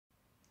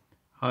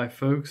Hi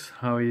folks,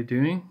 how are you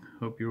doing?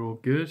 Hope you're all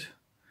good.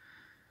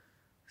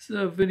 This is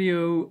a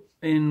video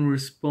in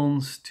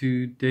response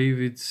to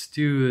David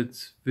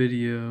Stewart's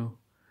video,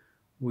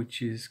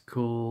 which is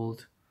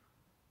called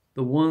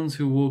The Ones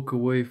Who Walk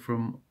Away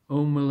from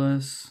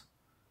Omelas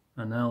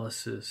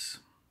Analysis.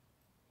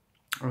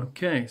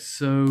 Okay,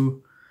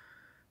 so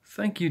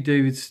thank you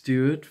David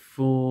Stewart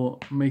for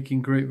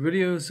making great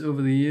videos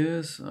over the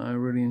years. I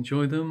really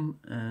enjoy them,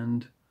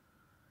 and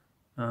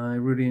I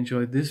really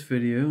enjoyed this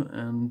video,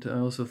 and I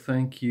also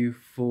thank you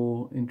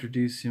for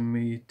introducing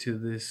me to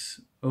this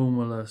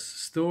Omelas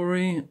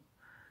story,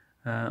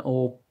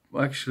 or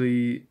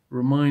actually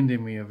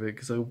reminding me of it,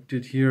 because I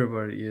did hear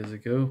about it years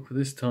ago. But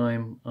this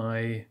time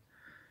I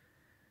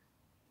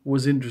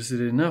was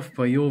interested enough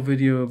by your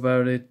video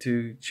about it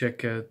to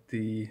check out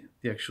the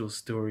actual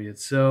story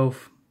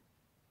itself.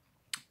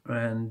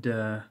 And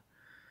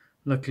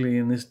luckily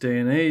in this day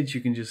and age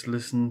you can just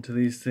listen to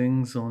these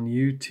things on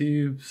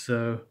YouTube,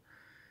 so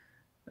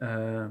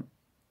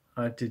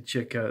I did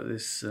check out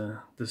this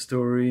the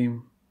story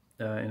in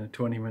a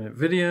 20-minute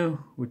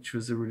video, which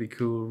was a really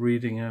cool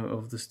reading out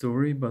of the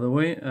story, by the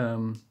way.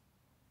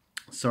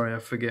 Sorry, I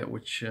forget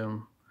what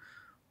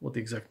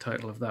the exact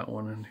title of that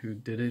one and who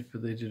did it,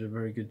 but they did a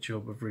very good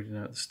job of reading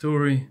out the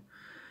story.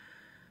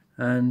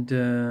 And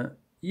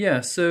yeah,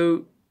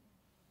 so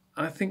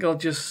I think I'll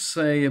just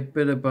say a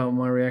bit about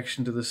my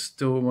reaction to the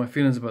story, my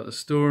feelings about the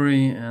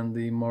story and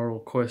the moral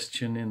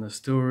question in the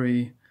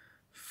story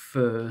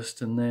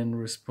first, and then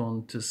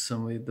respond to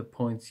some of the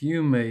points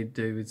you made,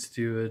 David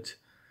Stewart,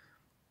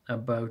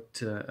 about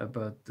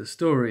the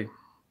story.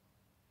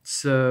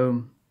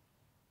 So,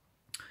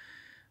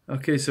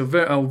 okay, so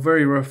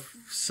very rough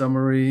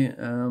summary.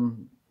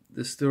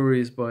 The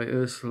story is by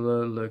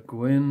Ursula Le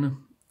Guin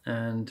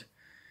and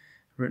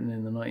written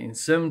in the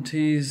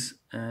 1970s,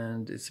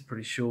 and it's a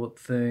pretty short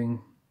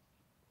thing,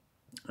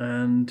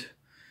 and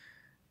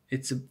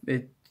it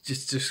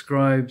just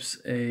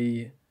describes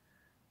a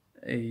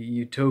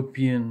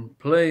utopian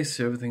place.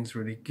 Everything's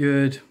really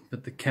good,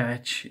 but the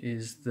catch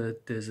is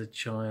that there's a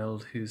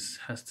child who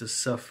has to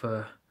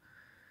suffer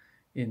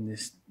in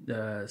this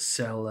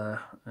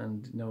cellar,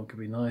 and no one can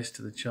be nice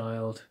to the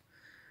child.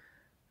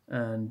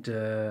 And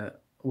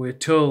we're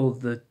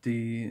told that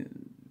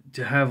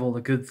to have all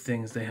the good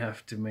things, they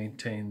have to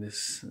maintain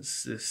this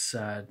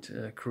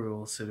sad,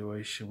 cruel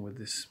situation with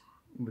this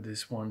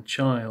one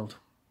child.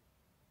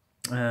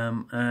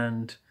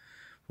 And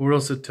we're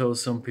also told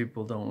some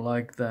people don't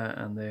like that,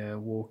 and they're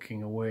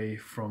walking away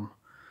from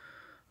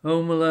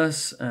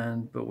Omelas,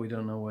 but we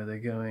don't know where they're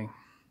going.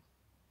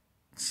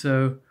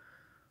 So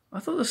I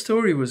thought the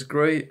story was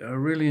great. I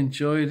really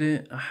enjoyed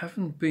it. I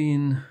haven't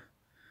been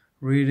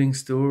reading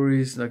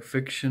stories like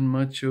fiction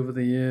much over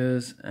the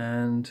years,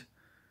 and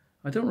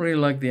I don't really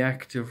like the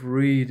act of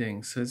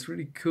reading, so it's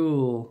really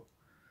cool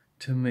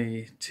to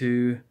me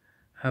to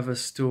have a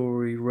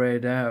story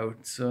read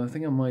out. So I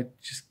think I might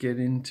just get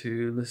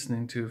into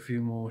listening to a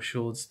few more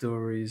short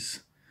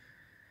stories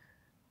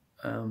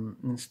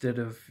instead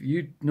of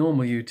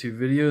normal YouTube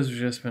videos,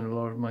 which I spend a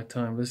lot of my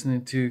time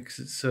listening to, because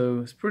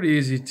it's pretty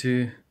easy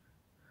to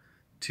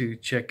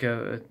check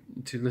out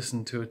to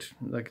listen to it,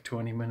 like a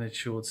 20-minute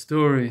short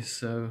story.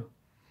 So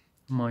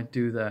I might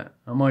do that.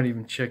 I might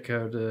even check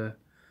out an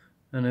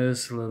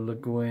Ursula Le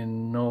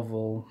Guin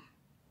novel,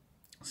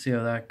 see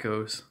how that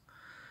goes.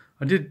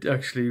 I did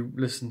actually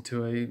listen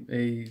to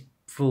a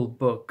full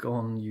book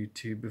on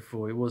YouTube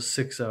before. It was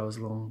 6 hours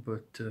long,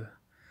 but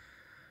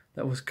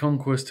that was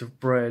Conquest of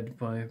Bread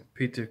by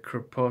Peter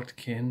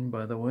Kropotkin,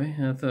 by the way.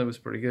 I thought it was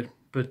pretty good.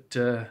 But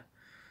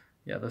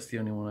yeah, that's the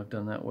only one I've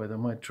done that with. I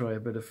might try a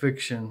bit of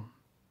fiction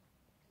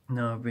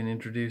now I've been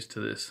introduced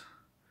to this.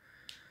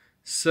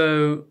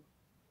 So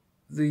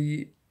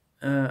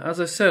as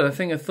I said, I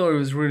thought it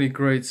was a really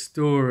great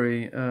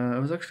story. I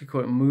was actually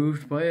quite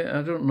moved by it.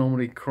 I don't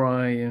normally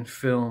cry in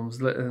films,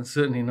 and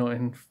certainly not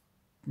in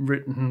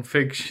written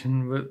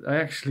fiction, but I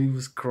actually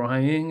was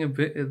crying a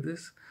bit at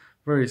this.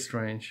 Very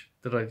strange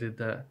that I did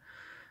that.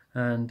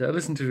 And I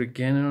listened to it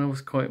again, and I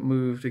was quite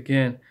moved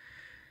again.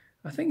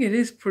 I think it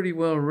is pretty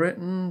well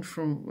written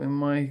in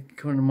my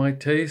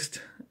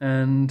taste,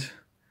 and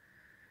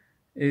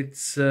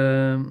it's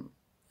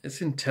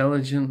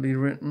intelligently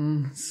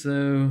written,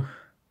 so I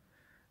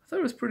thought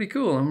it was pretty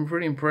cool. I'm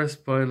pretty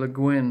impressed by Le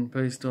Guin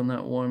based on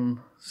that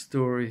one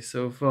story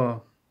so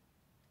far.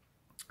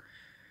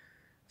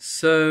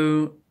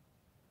 So,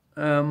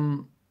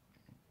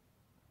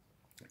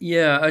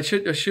 yeah, I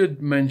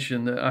should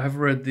mention that I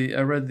read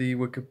the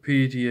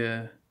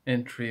Wikipedia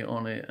entry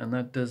on it, and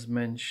that does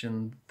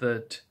mention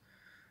that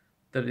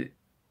the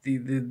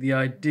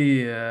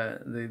idea,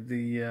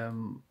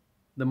 the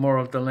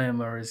moral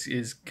dilemma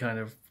is kind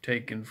of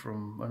taken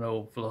from an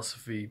old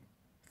philosophy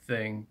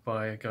thing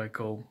by a guy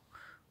called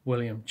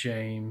William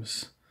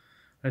James.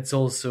 It's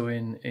also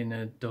in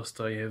a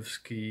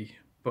Dostoevsky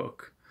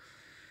book,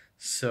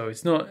 so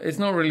it's not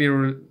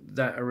really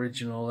that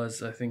original,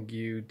 as I think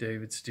you,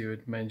 David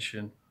Stewart,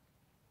 mentioned.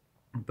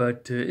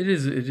 But it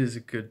is a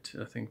good,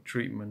 I think,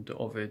 treatment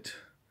of it.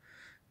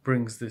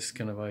 brings this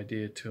kind of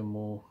idea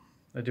to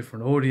a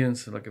different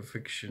audience, like a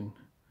fiction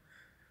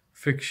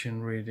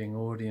reading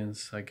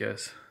audience, I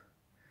guess.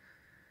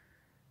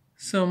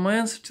 So my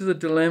answer to the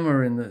dilemma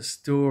in the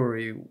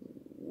story,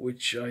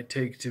 which I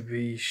take to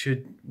be,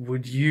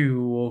 would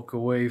you walk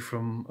away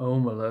from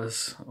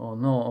Omelas or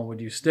not, or would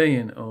you stay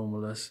in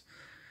Omelas?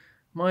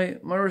 My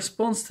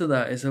response to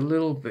that is a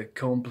little bit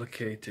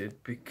complicated,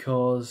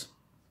 because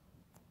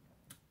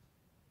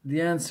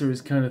the answer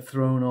is kind of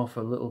thrown off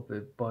a little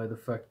bit by the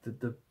fact that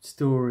the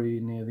story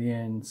near the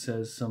end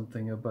says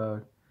something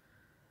about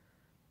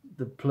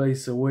the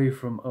place away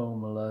from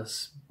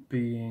Omelas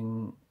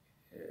being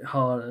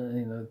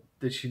hard,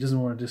 that she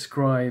doesn't want to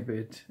describe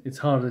it. It's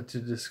harder to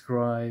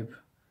describe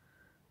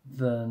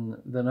than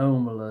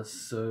Omelas,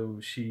 so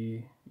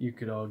you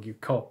could argue,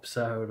 cops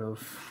out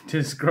of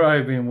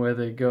describing where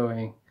they're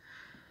going.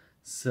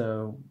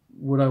 So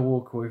would I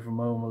walk away from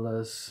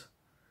Omelas?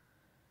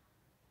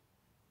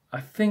 I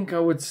think I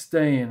would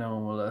stay in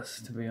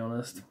Omelas, to be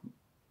honest,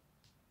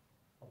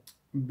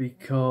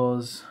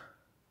 because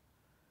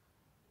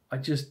I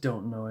just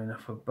don't know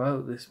enough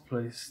about this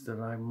place that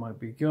I might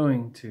be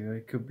going to.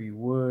 It could be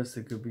worse.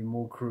 There could be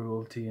more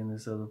cruelty in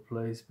this other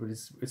place, but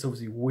it's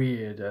obviously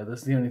weirder.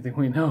 That's the only thing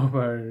we know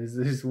about it, is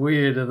that it's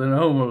weirder than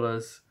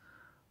Omelas.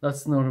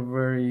 That's not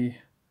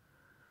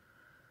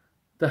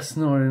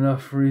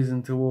enough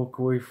reason to walk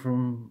away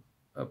from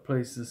a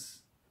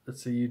place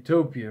that's a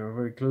utopia, or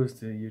very close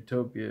to a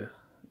utopia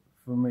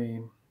for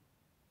me.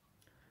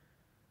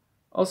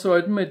 Also, I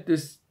admit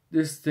this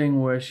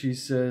thing where she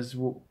says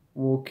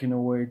walking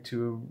away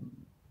to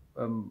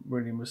a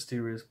really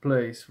mysterious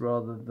place,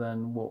 rather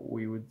than what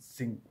we would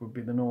think would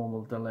be the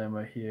normal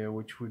dilemma here,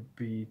 which would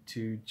be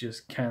to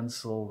just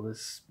cancel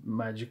this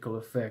magical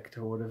effect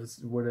or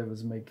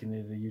whatever's making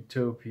it a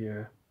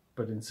utopia,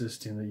 but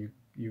insisting that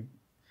you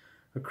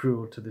are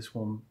cruel to this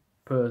one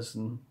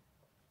person.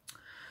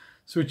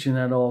 Switching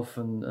that off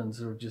and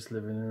sort of just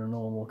living in a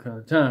normal kind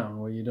of town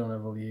where you don't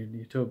have all the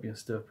utopian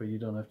stuff, but you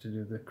don't have to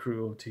do the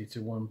cruelty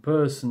to one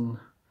person.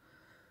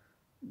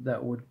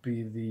 That would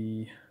be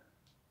the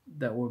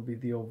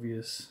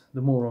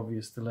more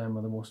obvious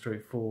dilemma, the more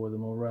straightforward, the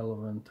more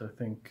relevant, I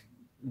think,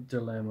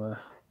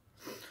 dilemma.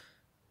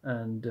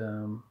 And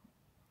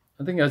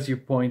I think, as you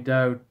point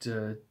out,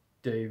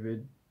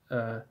 David,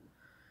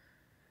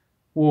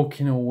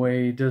 walking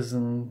away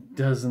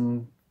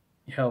doesn't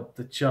help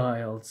the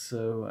child.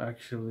 So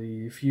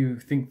actually, if you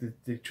think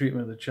that the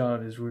treatment of the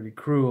child is really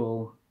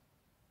cruel,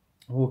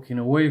 walking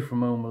away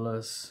from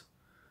Omelas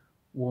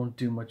won't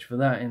do much for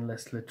that,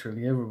 unless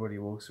literally everybody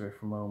walks away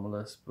from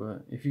Omelas.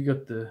 But if you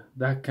got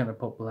that kind of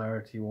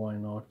popularity, why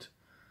not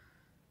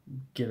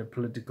get a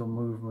political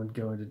movement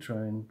going to try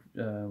and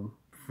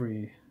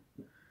free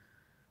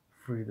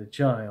the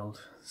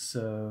child?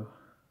 So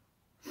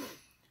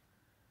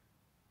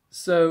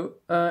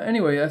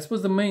anyway, I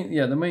suppose the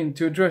main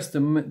to address the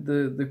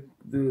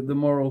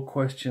moral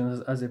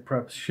question as it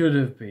perhaps should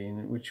have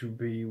been, which would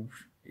be,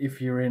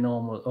 if you're in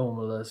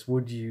Omelas,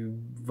 would you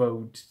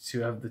vote to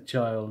have the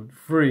child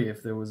free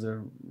if there was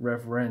a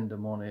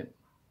referendum on it?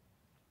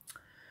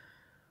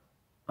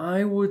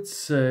 I would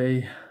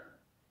say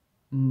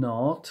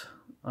not.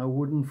 I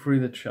wouldn't free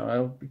the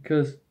child,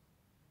 because,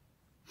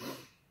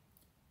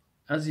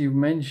 as you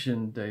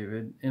mentioned,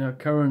 David, in our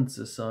current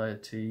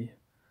society,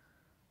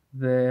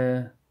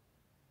 there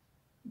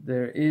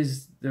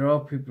are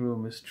people who are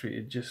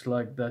mistreated, just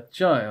like that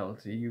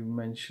child. You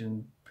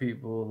mentioned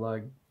people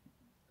like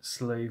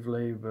slave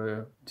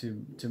labor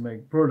to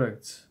make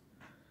products.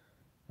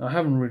 I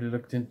haven't really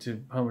looked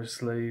into how much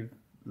slave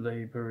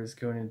labor is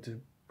going into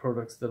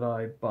products that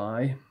I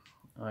buy.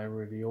 I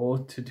really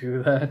ought to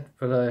do that,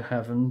 but I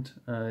haven't.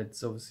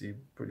 It's obviously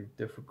pretty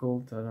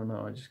difficult. I don't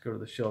know. I just go to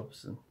the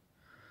shops and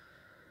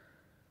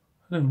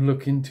I don't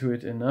look into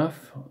it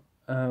enough.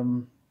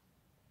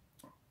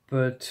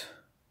 But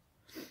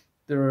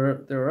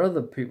there are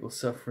other people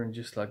suffering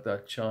just like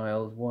that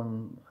child.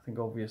 One, I think,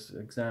 obvious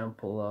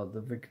example are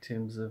the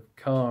victims of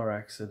car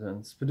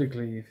accidents,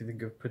 particularly if you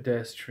think of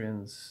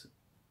pedestrians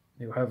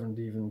who haven't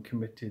even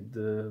committed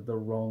the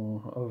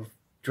wrong of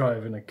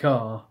driving a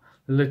car.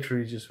 They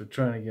literally just were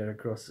trying to get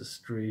across the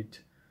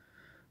street.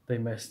 They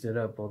messed it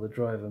up, or the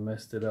driver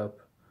messed it up,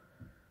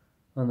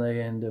 and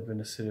they end up in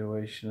a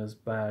situation as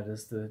bad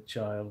as the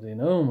child in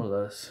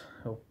Omelas,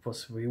 or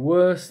possibly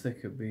worse. They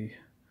could be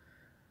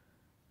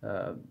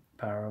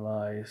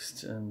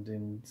paralyzed and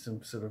in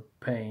some sort of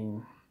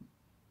pain,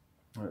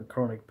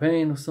 chronic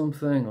pain or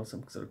something, or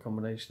some sort of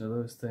combination of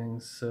those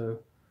things. So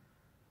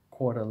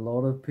quite a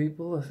lot of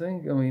people, I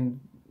think. I mean,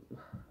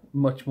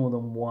 much more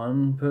than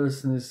one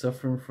person is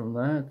suffering from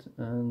that.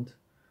 And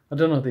I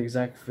don't know the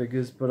exact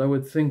figures, but I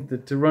would think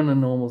that to run a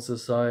normal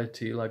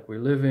society like we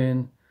live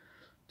in,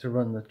 to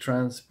run the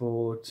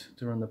transport,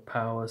 to run the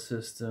power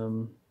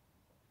system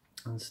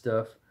and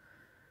stuff,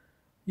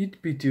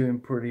 you'd be doing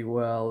pretty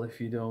well if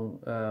you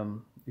don't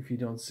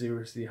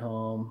seriously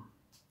harm.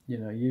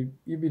 You'd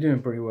be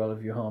doing pretty well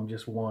if you harm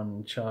just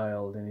one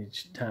child in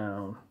each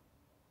town.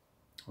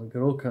 We've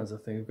got all kinds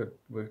of things.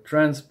 We've got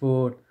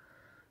transport,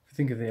 If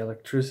you think of the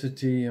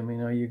electricity, I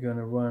mean, are you going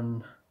to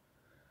run...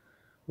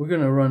 We're going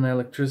to run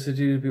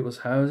electricity to people's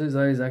houses.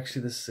 That is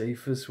actually the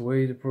safest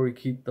way to probably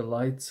keep the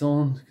lights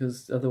on,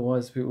 because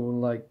otherwise people will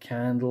light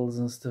candles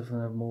and stuff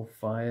and have more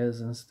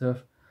fires and stuff.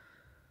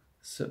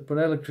 So, but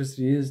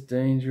electricity is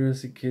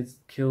dangerous. It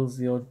kills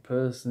the odd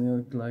person. The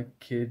odd, like,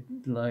 kid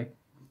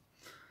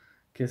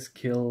gets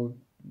killed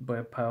by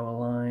a power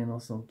line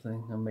or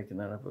something. I'm making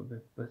that up a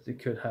bit, but it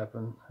could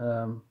happen.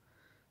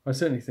 I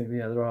certainly think,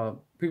 yeah, there are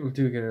people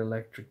do get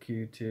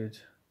electrocuted.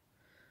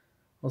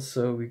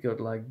 Also, we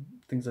got like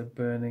things like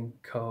burning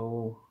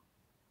coal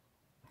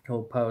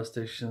power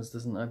stations.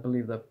 Doesn't, I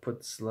believe that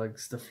puts like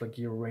stuff like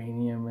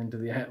uranium into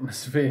the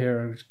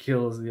atmosphere, which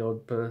kills the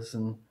odd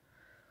person.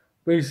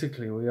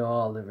 Basically, we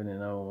are living in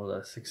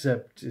Omelas,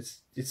 except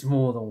it's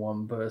more than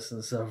one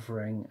person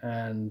suffering,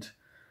 and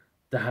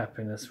the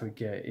happiness we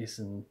get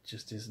isn't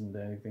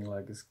anything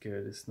like as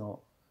good. It's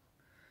not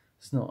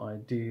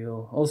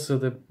ideal. Also,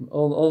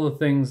 all the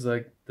things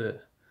like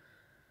that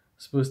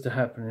supposed to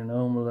happen in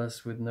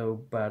Omelas with no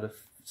bad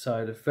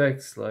side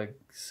effects, like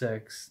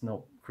sex,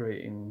 not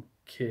creating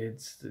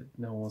kids that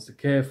no one wants to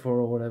care for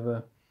or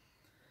whatever.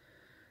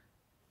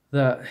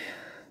 That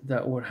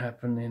would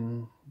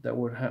happen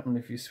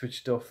if you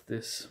switched off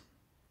this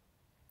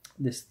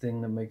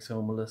thing that makes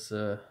Omelas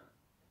a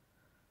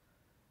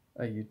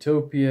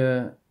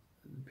utopia.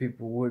 It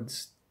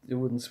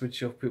wouldn't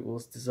switch off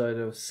people's desire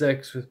to have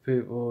sex with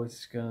people. We're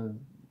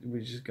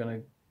just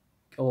gonna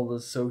all the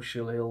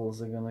social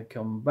ills are gonna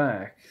come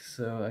back.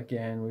 So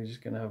again, we're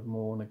just gonna have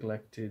more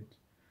neglected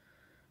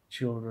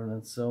children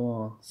and so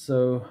on.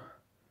 So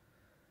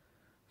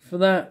for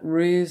that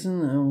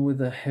reason, and with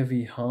a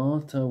heavy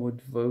heart, I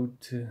would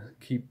vote to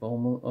keep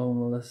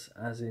Omelas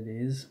as it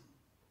is.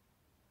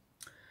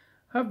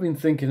 I've been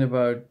thinking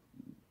about,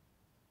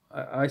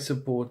 I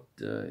support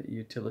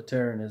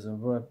utilitarianism,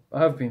 but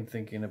I've been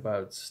thinking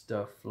about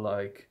stuff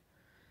like,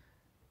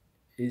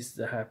 is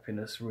the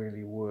happiness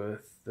really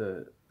worth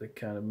the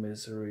kind of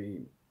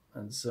misery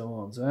and so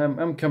on? So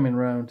I'm coming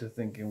round to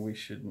thinking we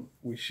should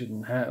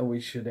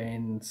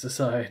end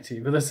society,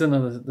 but that's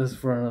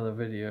for another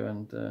video,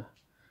 and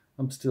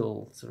I'm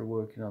still sort of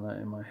working on that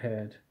in my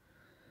head.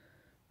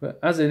 But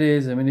as it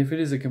is, I mean, if it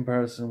is a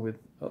comparison with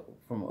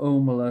from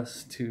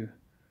Omelas to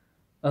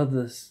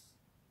others,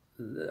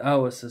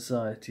 our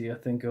society, I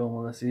think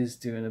Omelas is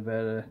doing a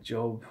better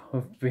job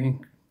of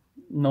being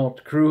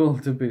not cruel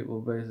to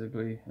people,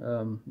 basically,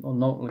 or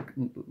not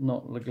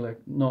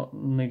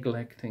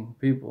neglecting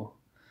people.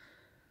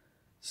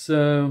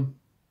 So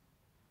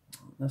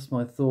that's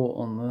my thought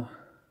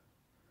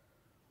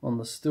on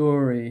the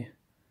story.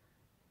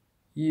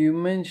 You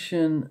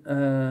mention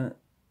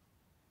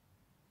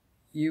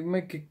you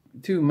make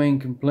two main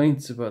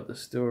complaints about the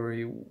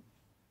story.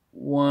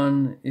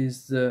 One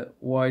is that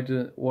why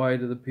do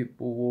the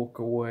people walk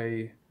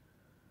away?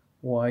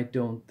 Why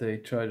don't they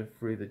try to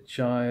free the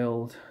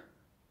child?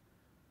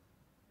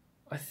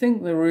 I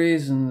think the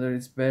reason that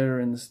it's better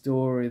in the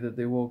story that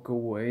they walk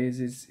away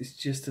is it's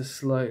just a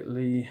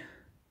slightly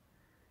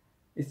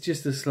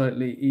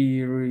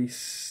eerie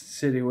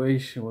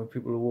situation where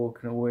people are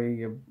walking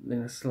away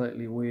in a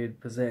slightly weird,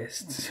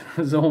 possessed,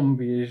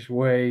 zombie-ish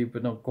way,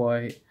 but not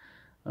quite.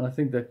 And I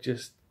think that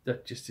just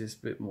is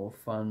a bit more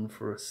fun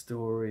for a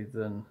story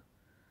than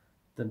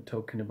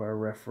talking about a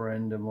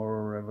referendum or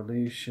a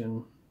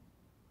revolution.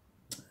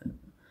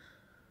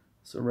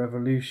 So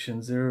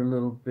revolutions, they're a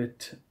little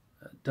bit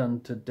done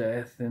to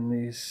death in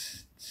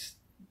these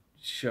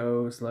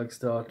shows like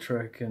Star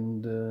Trek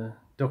and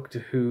Doctor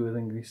Who. I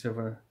think we used to have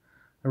a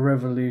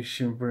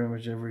revolution pretty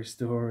much every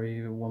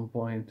story at one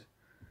point.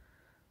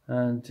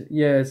 And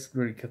yeah, it's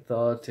really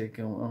cathartic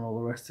and all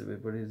the rest of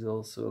it, but it's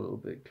also a little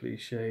bit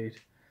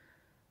cliched.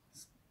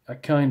 I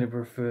kind of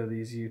prefer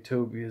these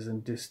utopias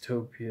and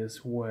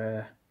dystopias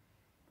where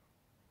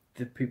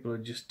the people are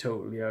just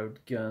totally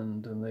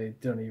outgunned and they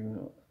don't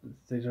even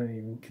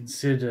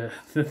consider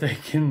that they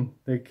can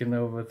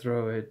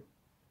overthrow it.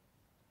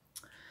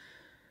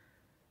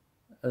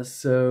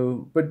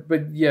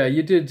 But yeah,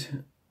 you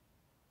did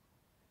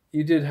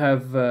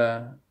have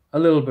a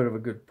little bit of a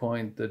good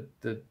point that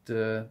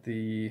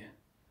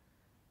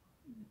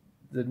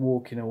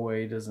walking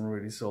away doesn't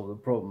really solve the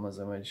problem, as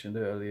I mentioned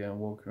earlier, and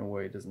walking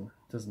away doesn't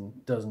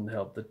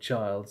help the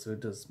child, so it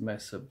does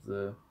mess up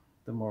the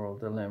moral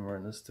dilemma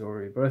in the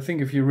story. But I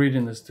think if you're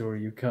reading the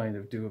story, you kind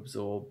of do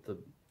absorb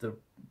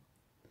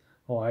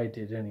I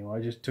did anyway.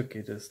 I just took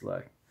it as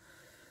like,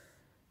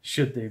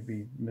 should they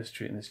be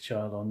mistreating this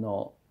child or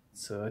not?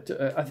 So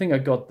I think I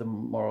got the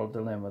moral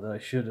dilemma that I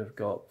should have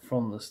got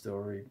from the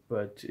story,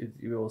 but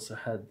you also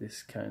had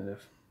this kind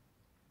of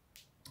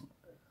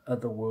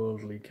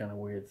otherworldly kind of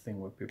weird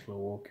thing where people are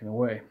walking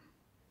away.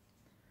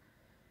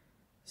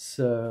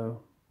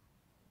 So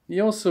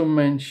you also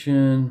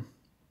mention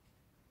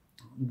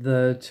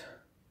that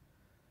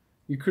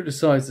you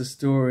criticize the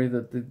story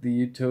that the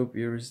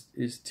utopia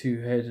is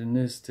too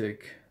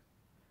hedonistic,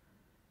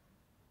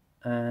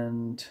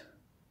 and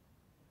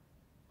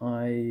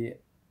I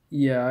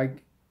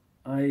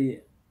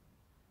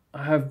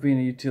I have been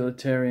a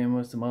utilitarian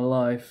most of my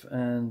life,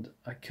 and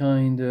I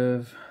kind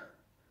of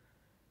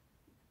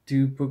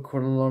do put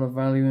quite a lot of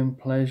value in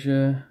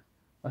pleasure.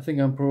 I think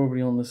I'm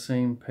probably on the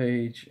same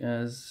page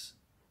as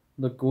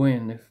Le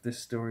Guin, if this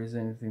story is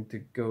anything to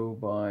go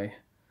by.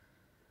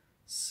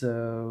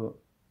 So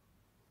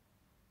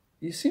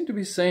you seem to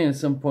be saying at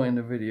some point in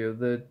the video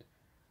that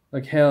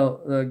like hell,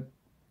 like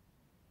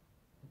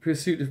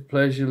pursuit of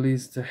pleasure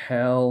leads to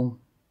hell,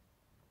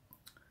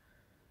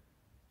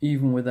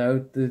 even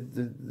without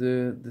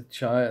the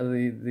child,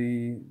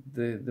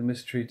 the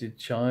mistreated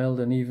child,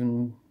 and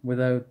even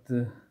without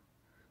the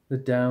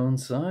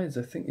downsides.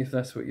 I think if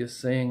that's what you're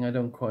saying, I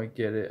don't quite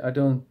get it.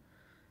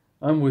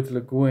 I'm with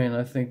Le Guin.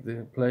 I think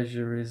the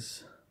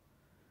pleasure's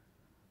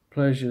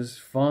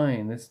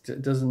fine.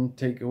 It doesn't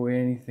take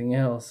away anything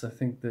else. I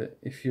think that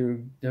if you're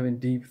having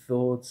deep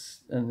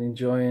thoughts and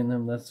enjoying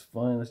them, that's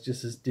fine. That's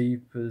just as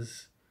deep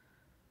as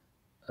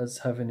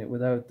having it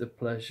without the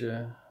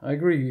pleasure. I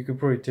agree, you could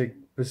probably take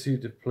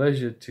pursuit of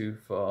pleasure too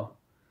far,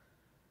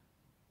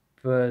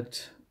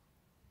 but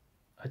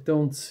I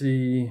don't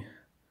see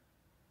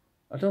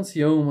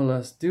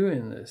Omelas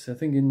doing this. I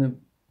think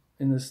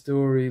in the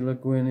story, Le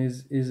Guin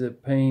is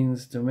at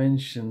pains to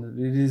mention that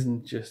it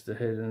isn't just a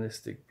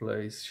hedonistic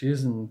place. She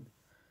doesn't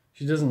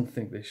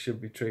think they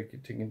should be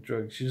taking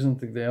drugs. She doesn't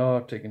think they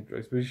are taking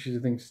drugs, but she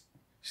thinks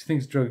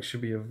drugs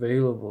should be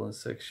available and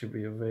sex should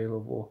be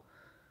available.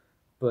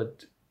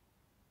 But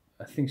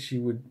I think she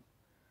would,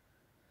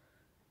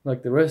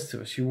 like the rest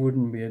of us, she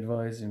wouldn't be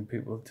advising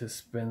people to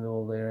spend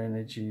all their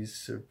energies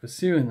sort of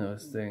pursuing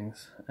those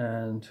things.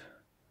 And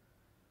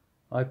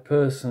I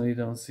personally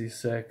don't see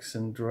sex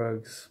and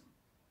drugs,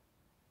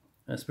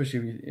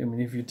 especially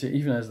if you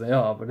even as they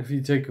are, but if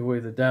you take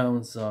away the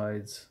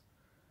downsides,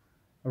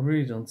 I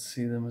really don't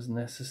see them as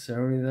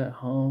necessarily that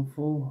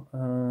harmful.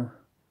 I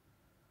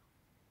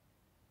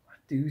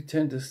do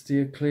tend to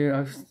steer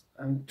clear.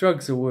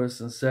 Drugs are worse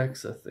than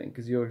sex, I think,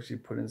 because you're actually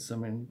putting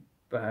something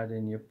bad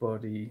in your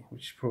body,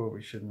 which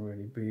probably shouldn't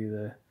really be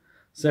there.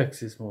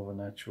 Sex is more of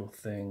a natural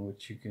thing,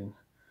 which you can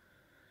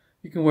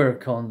wear a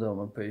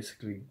condom and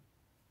basically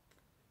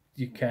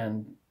you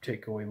can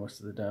take away most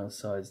of the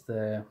downsides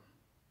there.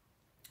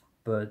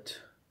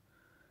 But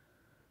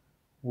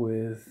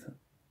with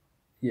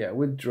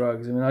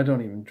drugs, I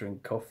don't even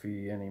drink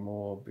coffee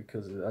anymore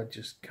because I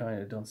just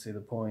kind of don't see the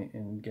point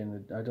in getting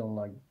it. I don't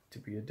like to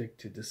be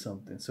addicted to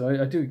something, so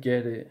I do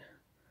get it,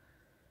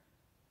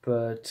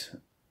 but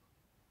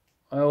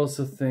I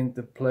also think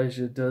that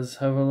pleasure does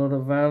have a lot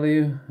of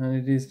value, and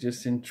it is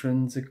just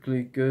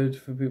intrinsically good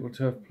for people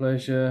to have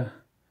pleasure,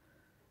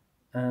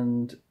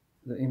 and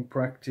that in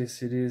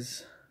practice it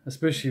is,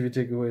 especially if you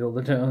take away all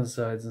the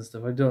downsides and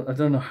stuff. I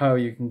don't know how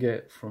you can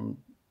get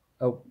from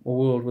a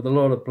world with a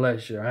lot of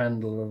pleasure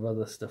and a lot of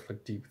other stuff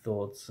like deep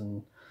thoughts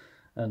and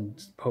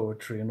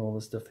poetry and all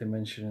the stuff they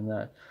mention in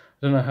that.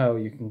 I don't know how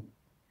you can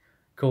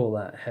call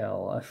that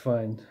hell. I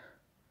find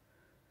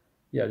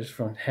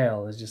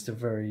hell is just a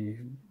very,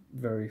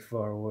 very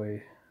far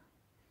away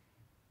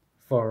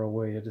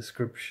a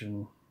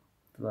description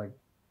like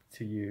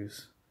to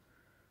use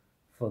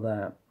for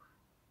that.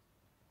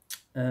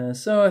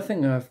 So I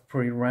think I've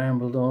probably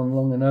rambled on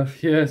long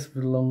enough. Yes, a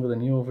bit longer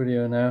than your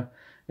video now.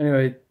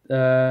 Anyway,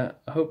 I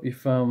hope you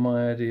found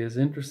my ideas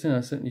interesting.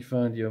 I certainly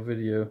found your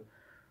video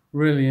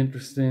really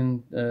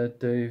interesting,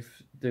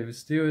 David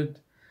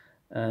Stewart,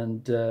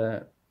 and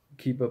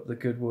keep up the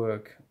good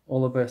work.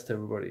 All the best,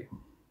 everybody.